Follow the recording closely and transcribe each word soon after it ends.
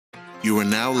You are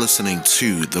now listening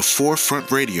to The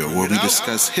Forefront Radio, where we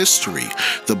discuss history,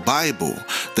 the Bible,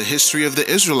 the history of the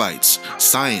Israelites,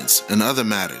 science, and other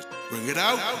matters. Bring it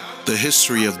out. The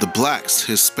history of the blacks,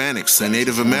 Hispanics, and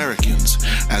Native Americans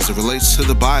as it relates to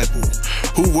the Bible.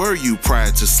 Who were you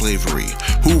prior to slavery?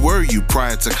 Who were you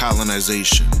prior to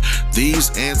colonization?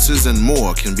 These answers and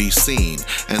more can be seen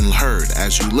and heard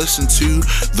as you listen to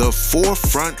The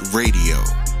Forefront Radio.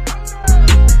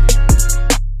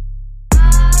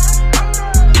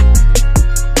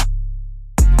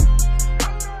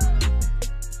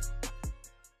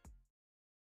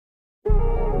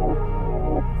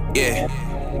 Yeah.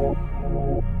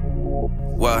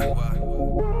 What?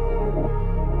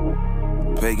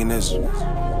 Paganism.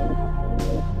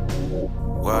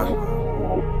 What?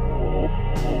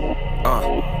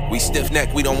 We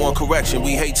stiff-necked, we don't want correction,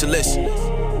 we hate to listen.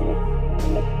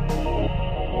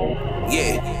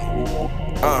 Yeah.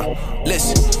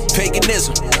 Listen,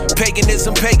 paganism,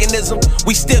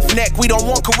 we stiff-necked, we don't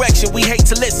want correction, we hate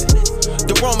to listen.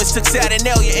 The Romans took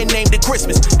Saturnalia and named it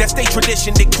Christmas. That's their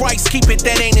tradition. Did Christ keep it?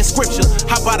 That ain't in scripture.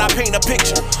 How about I paint a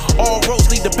picture? All roads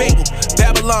lead to Babel.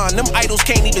 Babylon, them idols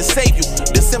can't even save you.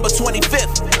 December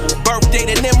 25th, birthday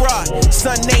to Nimrod.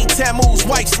 Son named Tammuz,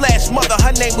 wife/mother,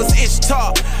 her name was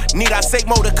Ishtar. Need I say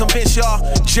more to convince y'all?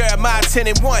 Jeremiah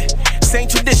 10:1. Same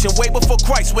tradition, way before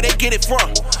Christ, where they get it from.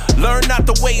 Learn not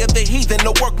the way of the heathen,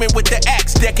 the workmen with the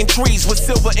axe, decking trees with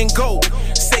silver and gold.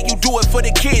 Say you do it for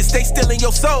the kids, they stealing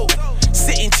your soul.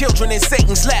 Sitting children in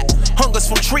Satan's lap, hungers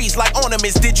from trees like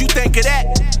ornaments, did you think of that?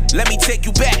 Let me take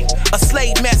you back. A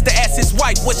slave master asked his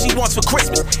wife what she wants for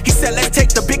Christmas. He said, let's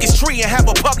take the biggest tree and have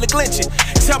a public lynching.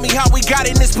 Tell me how we got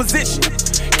in this position.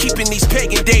 Keeping these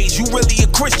pagan days, you really a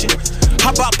Christian?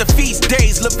 How about the feast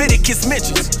days Leviticus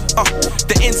mentions?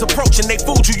 The end's approaching, they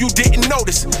fooled you, you didn't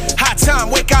notice. High time,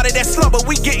 wake out of that slumber,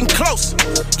 we getting close.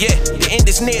 Yeah, the end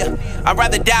is near. I'd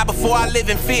rather die before I live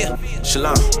in fear.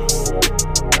 Shalom.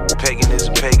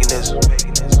 Paganism.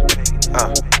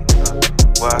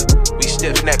 Why? We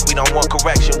stiff-necked, we don't want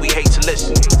correction, we hate to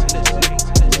listen.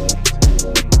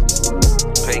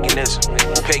 Paganism.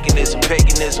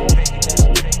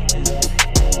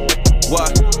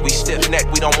 What? We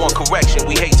stiff-necked, we don't want correction,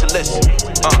 we hate to listen.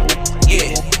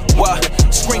 Yeah. What?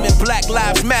 Screaming Black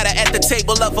Lives Matter at the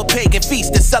table of a pagan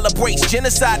feast that celebrates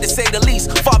genocide, to say the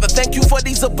least. Father, thank you for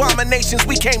these abominations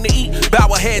we came to eat. Bow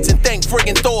our heads and thank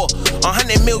friggin' Thor.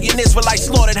 100 million Israelites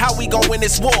slaughtered, how we gon' win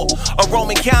this war? A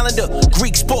Roman calendar,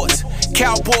 Greek sports,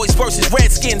 Cowboys versus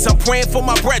Redskins. I'm praying for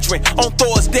my brethren on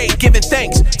Thor's day, giving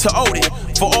thanks to Odin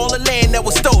for all the land that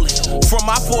was stolen from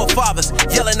my forefathers,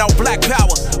 yelling out black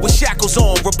power with shackles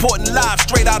on, reporting live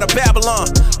straight out of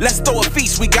Babylon. Let's throw a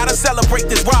feast, we gotta celebrate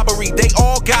this robbery. They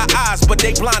all got eyes, but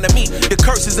they blind to me. The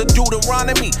curses of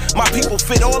Deuteronomy, my people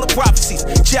fit all the prophecies.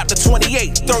 Chapter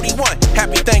 28, 31,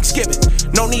 happy Thanksgiving.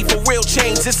 No need for real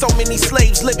change, there's so many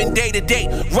slaves living day to day,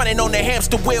 running on the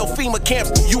hamster wheel, FEMA camps,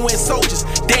 UN soldiers.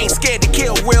 They ain't scared to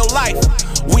kill real life.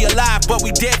 We alive, but we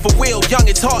dead for real. Young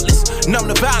and heartless, numb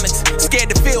to violence,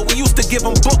 scared to feel. We used to give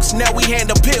them books, now we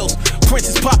hand them pills.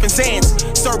 Princess popping Zans,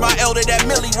 serve my elder that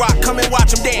Millie Rock, come and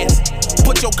watch them dance.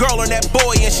 Put your girl on that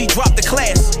boy and she dropped the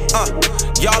class.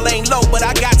 Y'all ain't low, but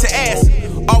I got to ask,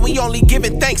 are we only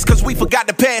giving thanks cause we forgot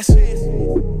the past?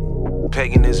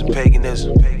 Paganism.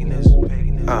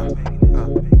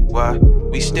 Why?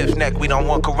 We stiff-necked, we don't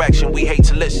want correction, we hate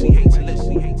to listen.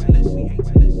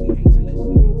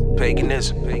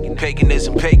 Paganism.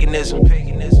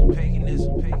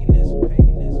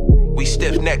 We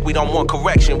stiff-necked, we don't want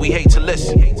correction, we hate to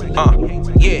listen.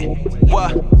 Yeah.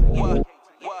 What?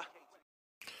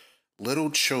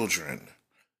 Little children,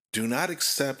 do not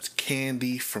accept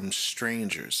candy from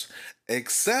strangers,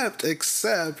 except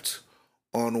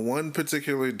on one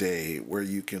particular day where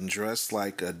you can dress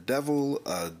like a devil,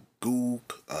 a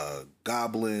gook, a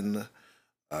goblin,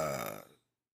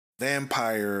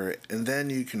 vampire, and then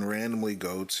you can randomly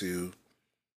go to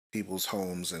people's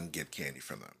homes and get candy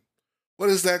from them.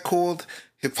 What is that called?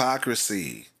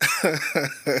 Hypocrisy.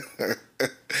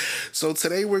 So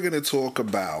today we're going to talk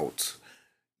about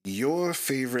your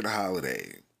favorite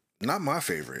holiday. Not my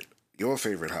favorite, your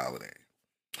favorite holiday.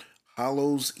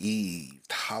 Hallows Eve,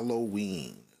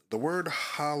 Halloween. The word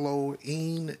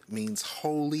Halloween means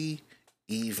holy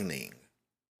evening.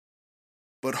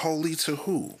 But holy to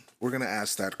who? We're going to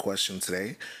ask that question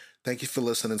today. Thank you for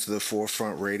listening to The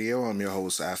Forefront Radio. I'm your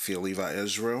host, Afia Levi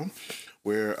Israel.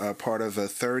 We're a part of a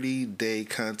 30-day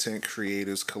content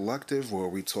creators collective where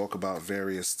we talk about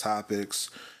various topics.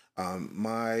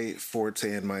 My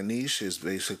forte and my niche is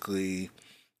basically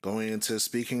going into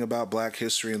speaking about Black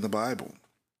history in the Bible.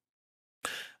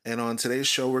 And on today's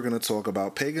show, we're going to talk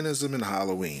about paganism and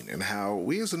Halloween and how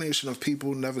we as a nation of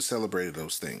people never celebrated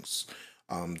those things.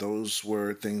 Those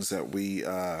were things that we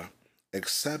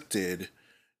accepted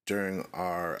during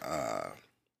our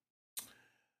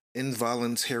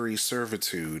involuntary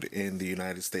servitude in the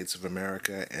United States of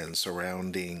America and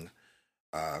surrounding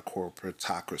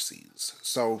corporatocracies.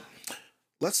 So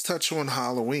let's touch on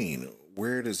Halloween.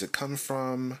 Where does it come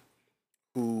from?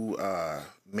 Who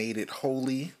made it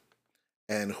holy?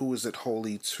 And who is it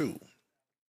holy to?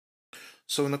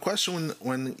 So, in the question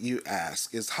when you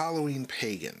ask, is Halloween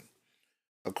pagan?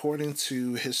 According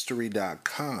to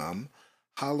History.com,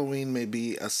 Halloween may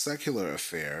be a secular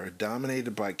affair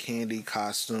dominated by candy,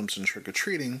 costumes, and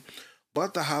trick-or-treating,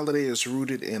 but the holiday is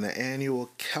rooted in an annual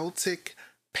Celtic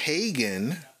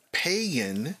pagan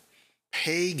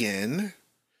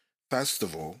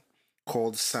festival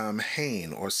called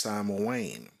Samhain or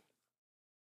Samhain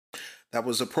that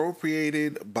was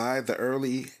appropriated by the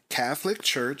early Catholic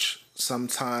Church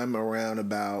sometime around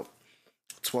about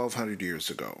 1200 years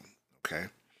ago. Okay,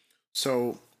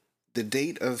 so the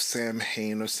date of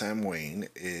Samhain or Samhain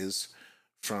is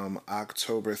from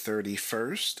October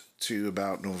 31st to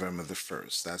about November the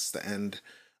 1st. That's the end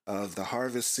of the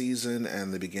harvest season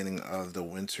and the beginning of the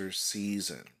winter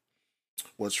season.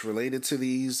 What's related to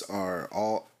these are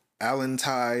all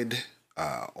Allantide,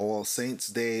 All Saints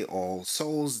Day, All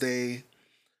Souls Day,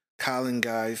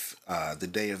 Calangaith, the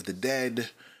Day of the Dead,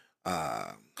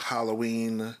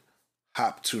 Halloween,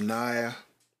 Hoptunaya,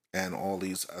 and all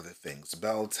these other things.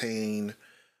 Beltane,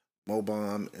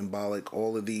 Mobam, Embolic,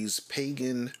 all of these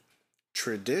pagan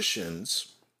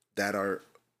traditions that are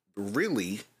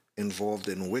really involved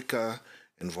in Wicca,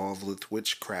 involved with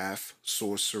witchcraft,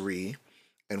 sorcery,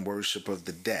 and worship of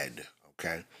the dead.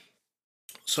 Okay?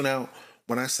 So now,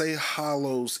 when I say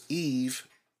Hallows Eve,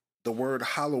 the word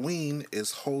Halloween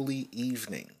is holy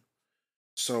evening.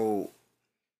 So,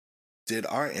 did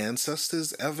our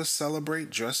ancestors ever celebrate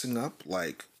dressing up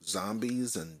like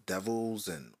zombies and devils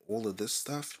and all of this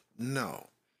stuff? No.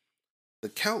 The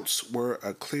Celts were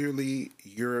a clearly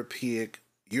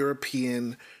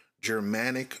European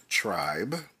Germanic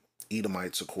tribe,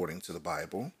 Edomites according to the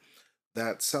Bible,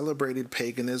 that celebrated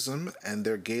paganism, and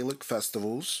their Gaelic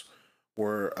festivals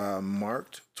were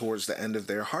marked towards the end of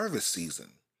their harvest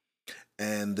season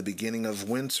and the beginning of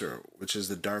winter, which is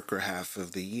the darker half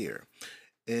of the year.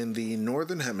 In the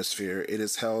Northern Hemisphere, it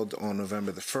is held on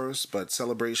November the 1st, but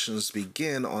celebrations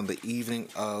begin on the evening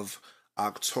of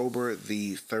October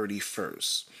the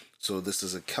 31st. So this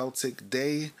is a Celtic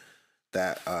day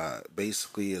that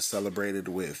basically is celebrated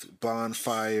with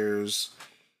bonfires,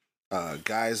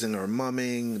 guising or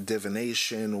mumming,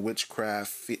 divination,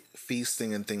 witchcraft,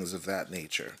 feasting, and things of that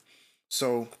nature.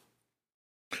 So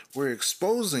we're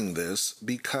exposing this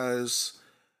because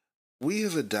we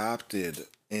have adopted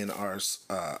in our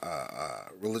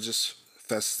religious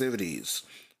festivities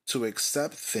to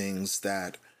accept things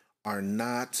that are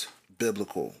not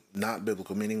biblical. Not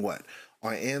biblical, meaning what?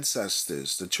 Our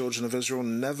ancestors, the children of Israel,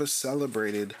 never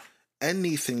celebrated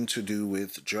anything to do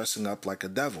with dressing up like a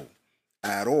devil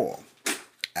at all.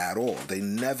 At all. They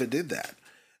never did that.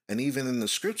 And even in the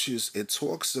scriptures, it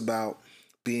talks about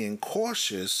being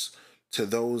cautious to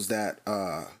those that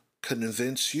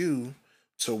convince you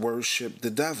to worship the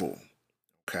devil.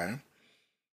 Okay?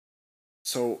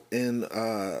 So in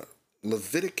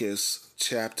Leviticus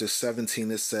chapter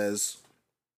 17, it says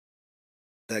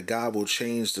that God will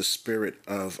change the spirit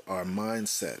of our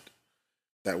mindset,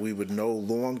 that we would no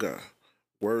longer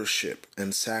worship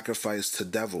and sacrifice to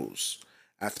devils,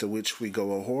 after which we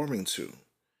go a whoring to,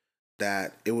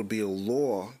 that it would be a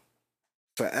law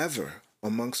forever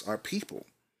amongst our people.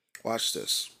 Watch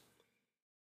this.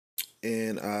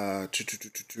 In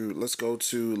let's go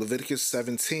to Leviticus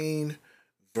 17,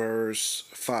 verse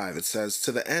 5. It says,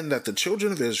 "To the end that the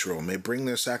children of Israel may bring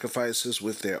their sacrifices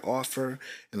with their offer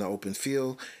in the open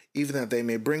field, even that they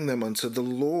may bring them unto the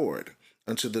Lord,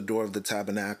 unto the door of the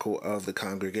tabernacle of the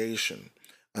congregation,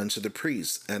 unto the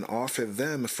priests, and offer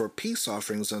them for peace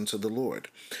offerings unto the Lord.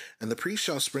 And the priest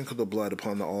shall sprinkle the blood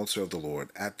upon the altar of the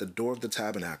Lord at the door of the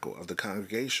tabernacle of the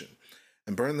congregation,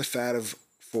 and burn the fat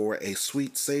for a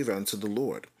sweet savor unto the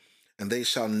Lord. And they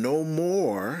shall no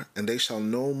more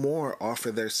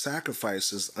offer their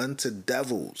sacrifices unto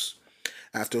devils,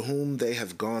 after whom they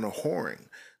have gone a whoring.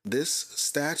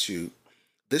 This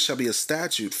shall be a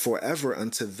statute forever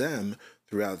unto them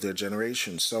throughout their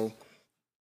generations." So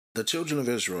the children of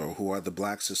Israel, who are the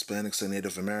blacks, Hispanics, and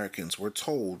Native Americans, were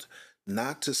told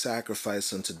not to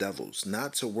sacrifice unto devils,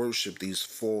 not to worship these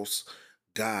false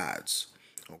gods.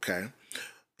 Okay?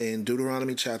 In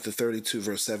Deuteronomy chapter 32,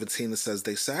 verse 17, it says,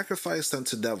 "They sacrificed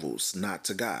unto devils, not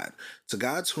to God, to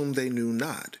gods whom they knew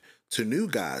not, to new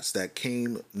gods that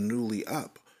came newly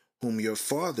up, whom your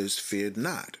fathers feared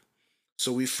not."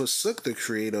 So we forsook the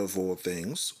creator of all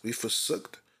things, we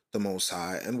forsook the Most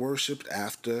High, and worshipped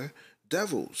after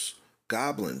devils,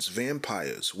 goblins,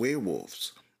 vampires,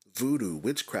 werewolves, voodoo,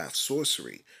 witchcraft,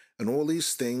 sorcery, and all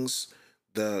these things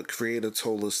the creator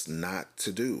told us not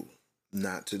to do.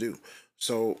 Not to do.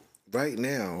 So right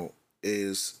now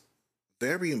is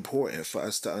very important for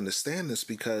us to understand this,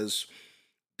 because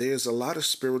there's a lot of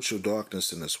spiritual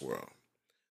darkness in this world.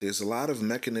 There's a lot of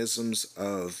mechanisms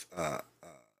of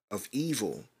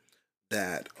evil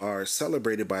that are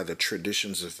celebrated by the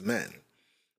traditions of men,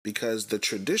 because the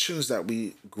traditions that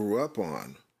we grew up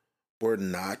on were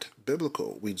not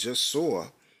biblical. We just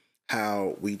saw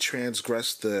how we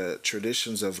transgressed the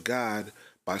traditions of God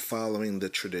by following the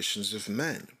traditions of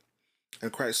men.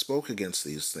 And Christ spoke against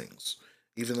these things.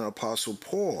 Even the Apostle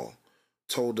Paul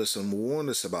told us and warned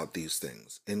us about these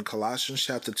things. In Colossians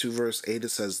chapter 2, verse 8, it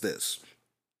says this: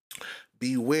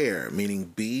 "Beware," meaning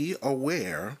be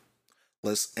aware,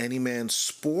 "lest any man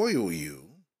spoil you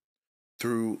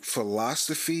through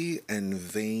philosophy and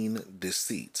vain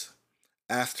deceit,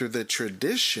 after the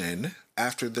tradition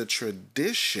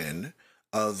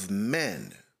of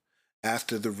men,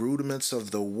 after the rudiments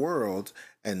of the world,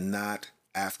 and not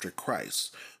after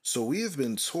Christ." So we have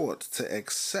been taught to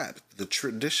accept the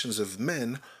traditions of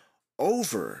men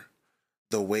over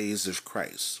the ways of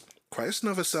Christ. Christ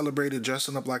never celebrated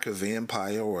dressing up like a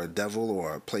vampire or a devil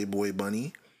or a Playboy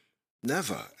bunny.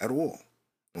 Never at all.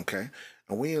 Okay?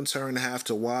 And we in turn have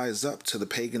to wise up to the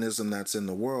paganism that's in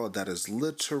the world that is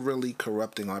literally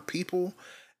corrupting our people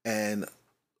and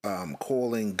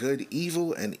calling good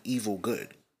evil and evil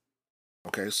good.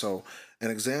 Okay, so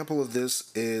an example of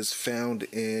this is found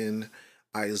in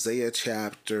Isaiah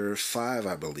chapter 5,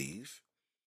 I believe.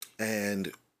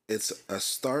 And it's a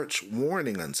stark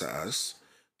warning unto us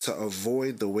to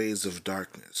avoid the ways of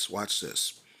darkness. Watch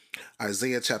this.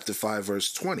 Isaiah chapter 5,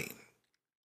 verse 20.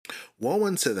 "Woe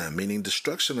unto them," meaning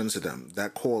destruction unto them,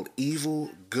 "that call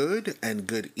evil good and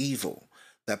good evil,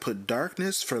 that put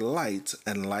darkness for light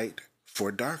and light for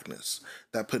darkness,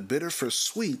 that put bitter for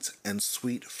sweet and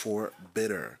sweet for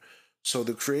bitter." So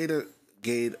the Creator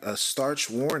gave a stark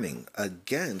warning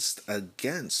against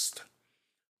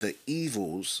the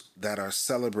evils that are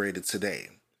celebrated today.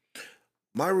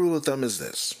 My rule of thumb is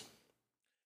this: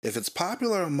 if it's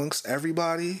popular amongst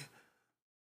everybody,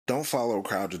 don't follow a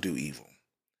crowd to do evil.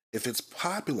 If it's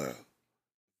popular,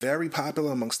 very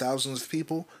popular amongst thousands of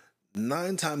people,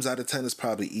 9 times out of 10 is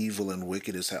probably evil and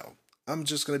wicked as hell. I'm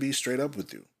just going to be straight up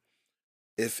with you.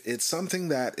 If it's something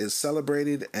that is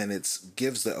celebrated and it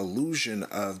gives the illusion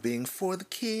of being for the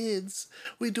kids,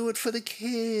 we do it for the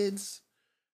kids.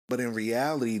 But in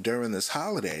reality, during this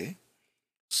holiday,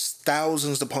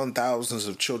 thousands upon thousands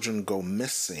of children go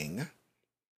missing.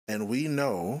 And we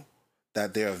know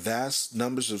that there are vast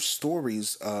numbers of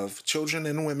stories of children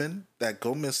and women that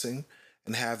go missing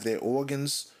and have their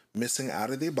organs missing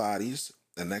out of their bodies.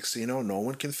 The next thing you know, no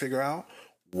one can figure out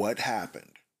what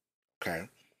happened. Okay?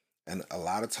 And a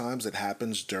lot of times it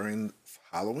happens during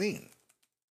Halloween.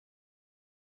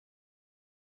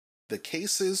 The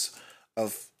cases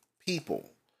of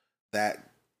people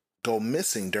that go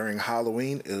missing during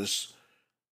Halloween is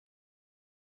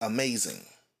amazing.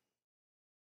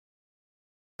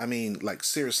 I mean, like,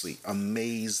 seriously,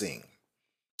 amazing.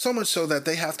 So much so that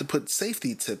they have to put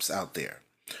safety tips out there.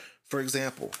 For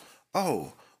example,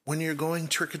 when you're going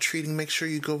trick-or-treating, make sure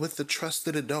you go with the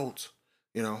trusted adult,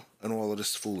 and all of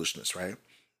this foolishness, right?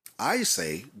 I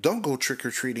say, don't go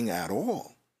trick-or-treating at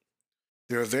all.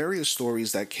 There are various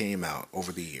stories that came out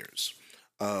over the years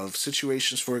of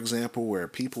situations, for example, where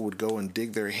people would go and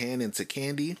dig their hand into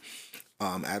candy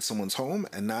at someone's home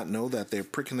and not know that they're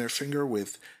pricking their finger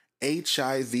with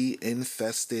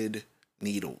HIV-infested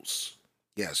needles.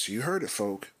 Yes, you heard it,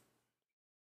 folk.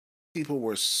 People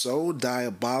were so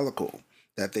diabolical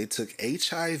that they took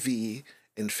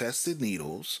HIV-infested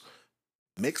needles,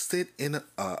 mixed it in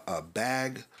a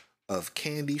bag of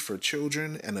candy for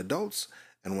children and adults,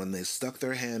 and when they stuck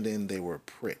their hand in, they were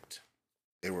pricked.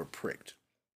 They were pricked.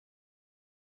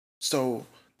 So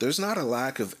there's not a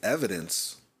lack of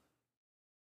evidence,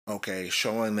 okay,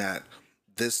 showing that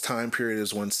this time period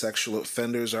is when sexual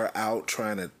offenders are out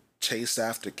trying to chase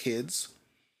after kids.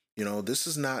 This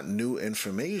is not new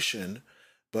information,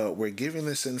 but we're giving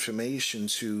this information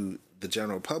to the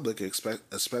general public,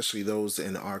 especially those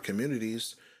in our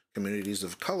communities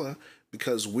of color,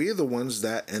 because we're the ones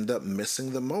that end up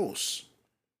missing the most.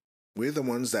 We're the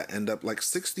ones that end up like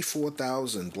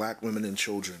 64,000 black women and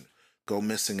children go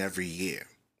missing every year.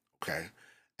 Okay.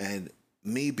 And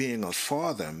me being a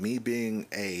father, me being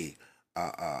a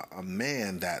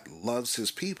man that loves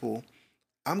his people,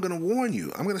 I'm going to warn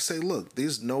you. I'm going to say, look,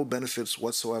 there's no benefits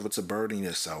whatsoever to burdening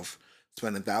yourself,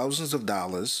 spending thousands of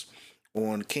dollars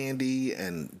on candy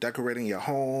and decorating your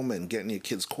home and getting your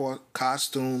kids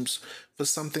costumes for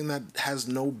something that has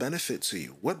no benefit to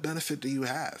you. What benefit do you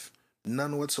have?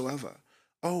 None whatsoever.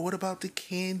 Oh, what about the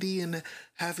candy and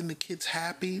having the kids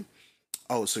happy?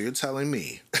 Oh, so you're telling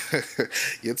me,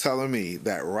 you're telling me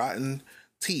that rotten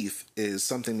teeth is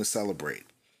something to celebrate.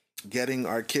 Getting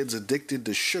our kids addicted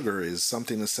to sugar is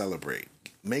something to celebrate.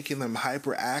 Making them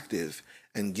hyperactive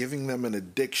and giving them an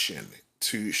addiction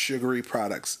to sugary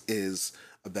products is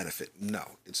a benefit. No,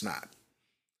 it's not.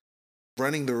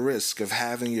 Running the risk of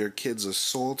having your kids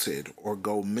assaulted or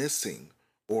go missing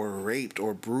or raped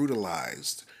or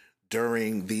brutalized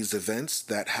during these events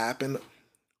that happen.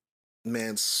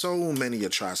 Man, so many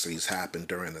atrocities happen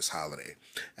during this holiday,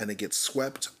 and it gets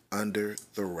swept under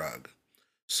the rug.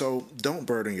 So don't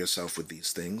burden yourself with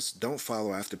these things. Don't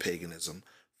follow after paganism.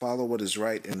 Follow what is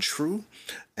right and true.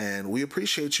 And we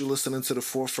appreciate you listening to the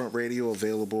Forefront Radio,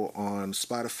 available on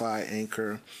Spotify,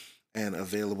 Anchor, and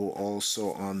available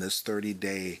also on this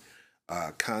 30-day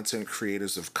Content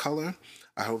Creators of Color.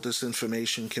 I hope this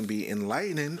information can be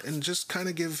enlightening and just kind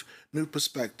of give new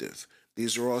perspective.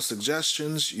 These are all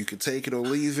suggestions. You can take it or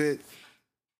leave it.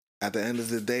 At the end of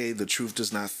the day, the truth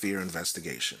does not fear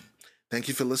investigation. Thank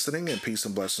you for listening, and peace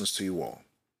and blessings to you all.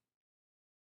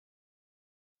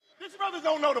 These brothers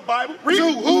don't know the Bible. Read.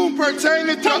 To whom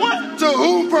pertaineth to what? To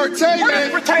whom pertaineth? What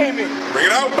is pertaining? Bring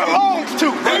it out. Belongs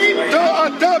to. Read.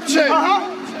 The adoption.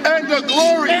 And the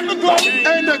glory. And the glory.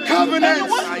 And the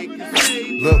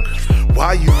covenants. Look,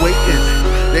 while you waiting,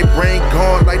 they brain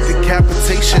gone like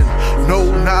decapitation. No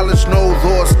knowledge, no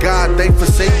laws, God, they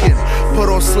forsaken. Put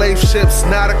on slave ships,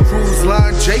 not a cruise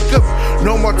line, Jacob.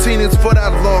 No martinis for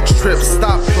that long trip,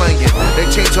 stop playing. They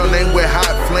change our name with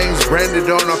hot flames branded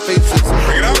on our faces.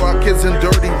 Throw our kids in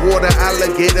dirty water,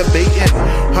 alligator baiting.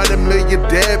 100 million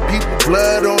dead people,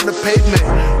 blood on the pavement.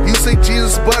 You say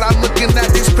Jesus, but I'm looking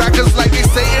at these crackers like they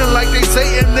Satan,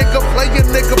 nigga playing.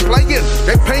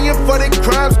 They paying for their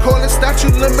crimes, calling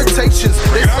statute limitations.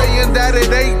 They saying that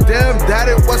it ain't them, that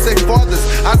it was their fathers.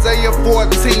 Isaiah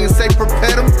 14 say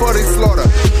prepare them for their slaughter.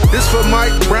 This for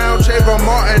Mike Brown, Trayvon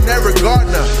Martin, Eric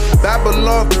Gardner.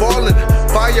 Babylon falling,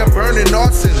 fire burning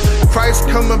arson. Christ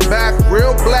coming back,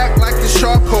 real black like a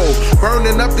charcoal.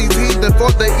 Burning up these heathen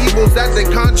for the evils that they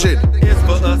conjured. It's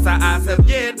for us, our eyes have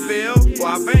yet failed, for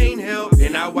our vain help.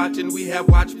 And now watching, we have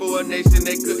watched for a nation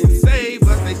that couldn't save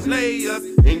us. They slay us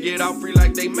and get off free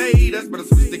like they made us. But I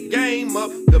switch the game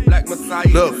up, the black Messiah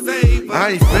can save us. I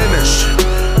ain't finished.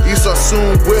 Esau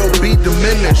soon will be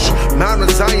diminished. Mount of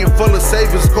Zion full of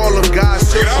saviors, call them God's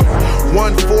children.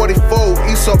 144,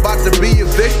 Esau about to be a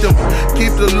victim.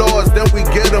 Keep the laws, then we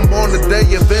get them on the day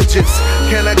of vengeance.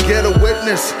 Can I get a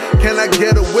witness? Can I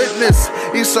get a witness?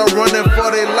 Esau running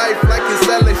for their life like it's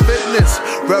LA Fitness.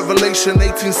 Revelation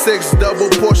 18:6, double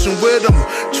portion with them.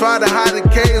 Try to hide the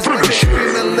caves, but they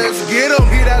screaming, let's get them.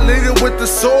 He that leader with the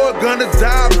sword, gonna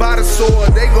die by the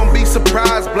sword. They gonna be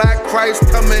surprised, Black Christ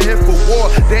coming here for war.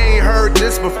 They ain't heard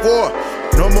this before.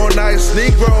 No more nice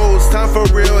Negroes, time for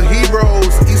real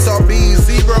heroes. Esau be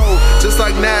zero, just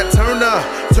like Nat Turner.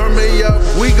 Turn me up,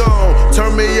 we gone.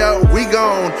 Turn me up, we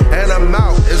gone. And I'm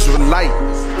out, Israelite.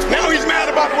 Now he's mad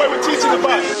about the way we're teaching the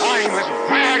Bible. I'm as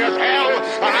mad as hell,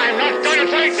 and I'm not going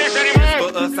to take this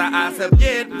anymore. For us, our eyes have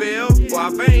yet failed, for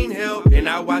our vain help. And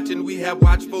now watching, we have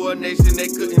watched for a nation that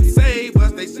couldn't save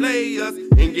us. They slay us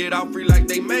and get off free like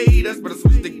they made us. But I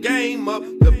switch the game up,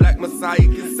 the black Messiah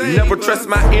can save Never us. trust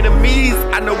my enemies,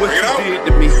 I know what you did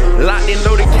to me. Locked and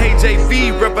loaded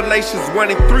KJV, Revelations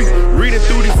 1 and 3. Reading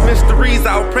through these mysteries,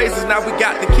 our praises, now we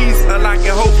got the keys.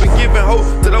 Unlocking hope and giving hope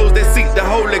to those that seek the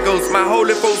Holy Ghost. My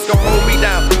holy folks gon' hold me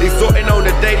down, exhorting on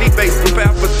a daily basis.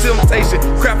 Prepare for temptation,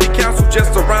 crafty counsel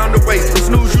just around the way.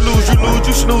 Snooze, you lose,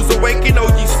 you snooze, awaken, oh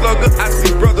ye slugger. I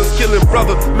see brothers killing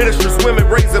brother, ministers, women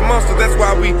raising monsters. That's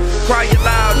why we crying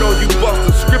loud on you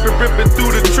busters. Scripting, ripping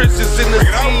through the trenches in the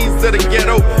seas of the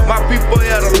ghetto. My people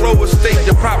at a lower state,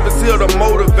 the prophets here to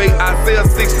motivate. Isaiah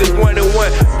 61 and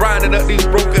 1, grinding up these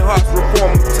broken hearts,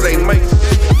 reform them till they make it.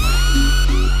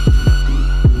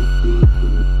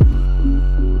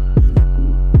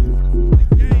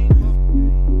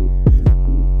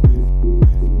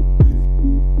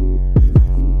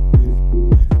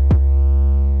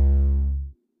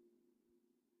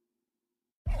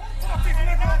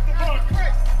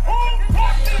 Who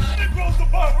taught these Negroes the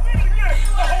Bible? Read it again.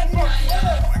 The whole verse.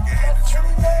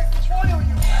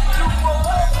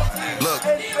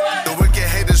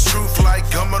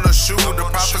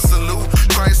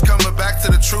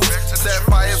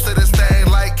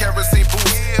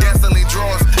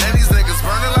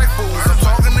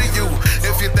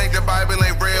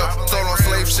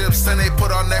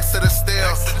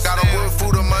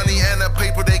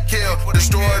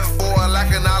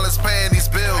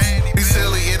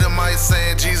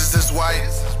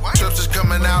 is white. Trips is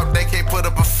coming out, they can't put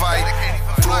up a fight.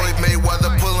 Floyd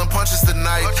Mayweather pulling punches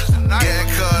tonight. Getting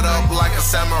cut up like a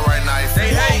samurai knife.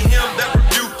 They hate him, that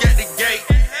rebuke at the gate.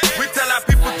 We tell our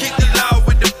people keep the law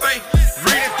with the faith.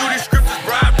 Reading through these scriptures,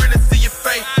 bro, I really see your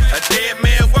face. A dead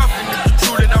man walking if you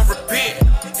truly don't repent.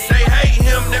 They hate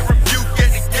him, that rebuke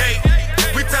at the gate.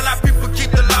 We tell our people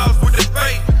keep the laws with the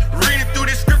faith. Reading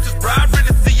through these scriptures, bro, I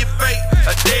really see your face.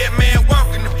 A dead man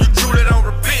walking if you truly don't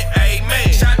repent. Amen.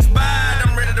 Shots fired,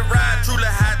 I'm ready to ride. Truly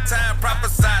high time,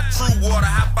 prophesy true water.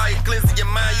 High fire cleansing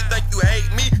your mind. You think you hate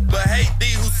me, but hate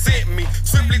thee who sent me.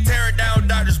 Swiftly tearing down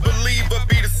doctors, believe but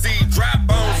be deceived. Dry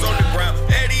bones on the ground.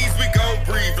 At ease we gon'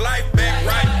 breathe. Life back,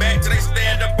 right back till they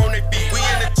stand up on their feet. We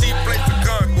in the cheap place of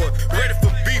Concord, ready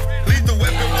for beef. Lethal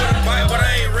weapon with a bite, but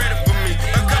I ain't ready for me.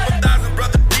 A couple thousand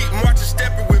brother deep, marching,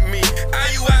 stepping with me.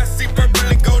 IUIC, purple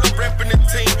and gold, I'm repping the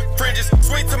team. Fringes,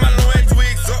 swing to my loins, we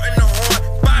exhorting the horn.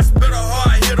 Box spit a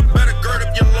hard hitter, better gird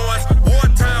up your loins.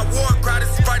 Wartime, war cry,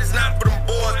 this fight is not for them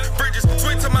boys. Fringes,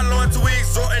 swing to my loins, we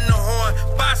exhorting the horn.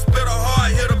 Box spit a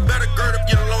hard hitter, better gird up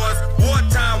your loins.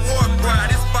 Wartime, war cry,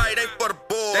 this fight ain't for the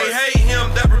boys. They hate him,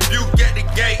 that rebuke at the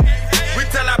gate. We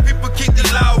tell our people keep the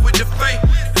law with the faith.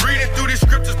 Reading through these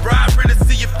scriptures, bro, I really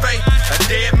see your face. A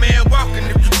dead man walking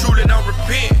if you truly don't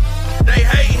repent. They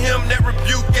hate him, that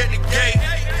rebuke at the gate.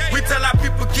 We tell our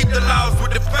people keep the laws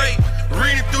with the faith.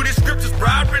 Reading through these scriptures, bro,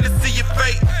 I really see your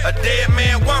face. A dead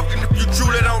man walking if you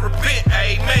truly don't repent.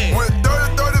 Amen. With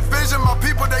 30 vision, my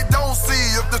people they don't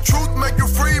see. If the truth make you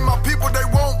free, my people they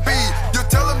won't be. You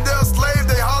tell them they're a slave,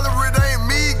 they holler it ain't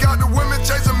me. Got the women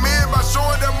chasing men by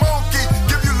showing them monkey.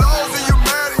 Give you laws and you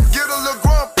mad and get a little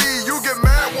grumpy. You get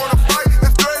mad, wanna fight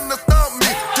and threaten to stump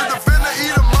me. To defend the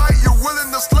Edomite, you're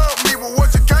willing to slump me. But what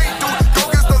you can't do, go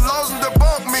against the laws and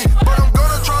debunk me. But I'm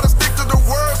gonna try to stick to the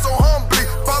word so humbly.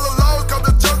 Follow laws cause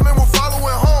the judgment will follow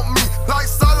and haunt me. Like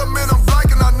Solomon, I'm black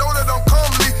and I know that I'm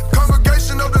comely.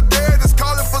 Congregation of the dead is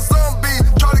calling for zombies.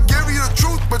 Try to give you the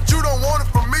truth, but you don't want it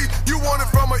from me. You want it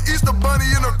from an Easter bunny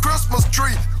in a Christmas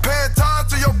tree. Paying time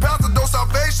to your pastor, though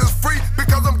salvation's free.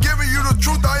 Because I'm giving you the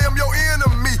truth, I am your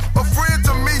enemy. A friend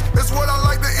to me is what I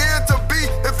like the end to be.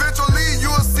 Eventually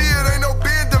you'll see it ain't no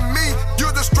bend to me.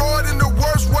 You're destroyed in the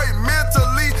worst way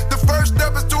mentally. The first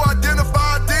step is to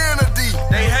identify identity.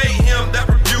 They hate him, that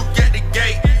rebuke at the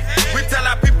gate. We tell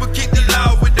our people keep the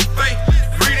law with the faith.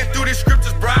 Reading through these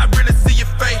scriptures, bro, I really see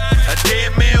your face. A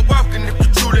dead man walking if you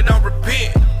truly don't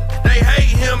repent. They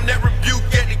hate him, that rebuke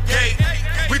at the gate.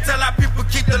 We tell our people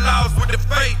keep the laws with the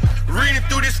faith. Reading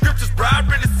through these scriptures, bro, I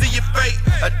really see your face.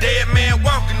 A dead man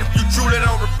walking if you truly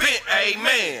don't repent.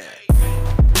 Amen.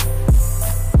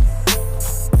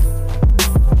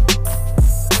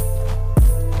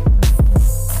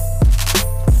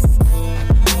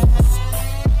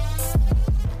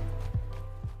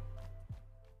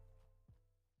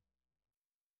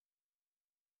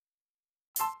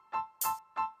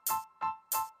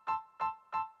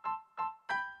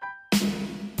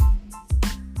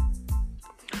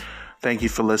 Thank you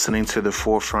for listening to the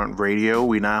Forefront Radio.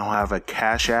 We now have a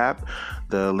Cash App.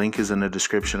 The link is in the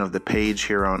description of the page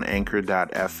here on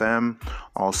anchor.fm,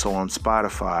 also on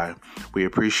Spotify. We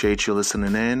appreciate you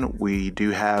listening in. We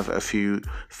do have a few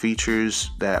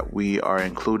features that we are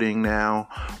including now.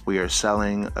 We are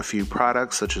selling a few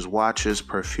products such as watches,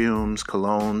 perfumes,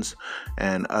 colognes,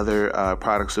 and other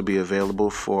products will be available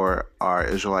for our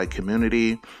Israelite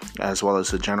community as well as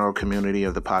the general community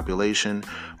of the population.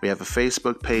 We have a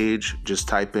Facebook page. Just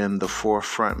type in the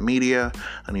Forefront Media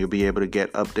and you'll be able to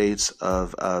get updates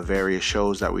of various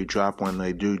shows that we drop when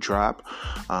they do drop.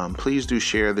 Please do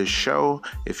share this show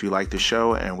if you like the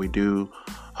show, and we do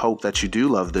hope that you do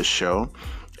love this show.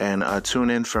 And tune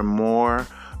in for more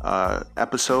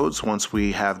episodes once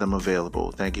we have them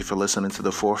available. Thank you for listening to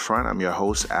The Forefront. I'm your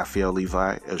host, Afiel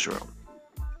Levi Israel.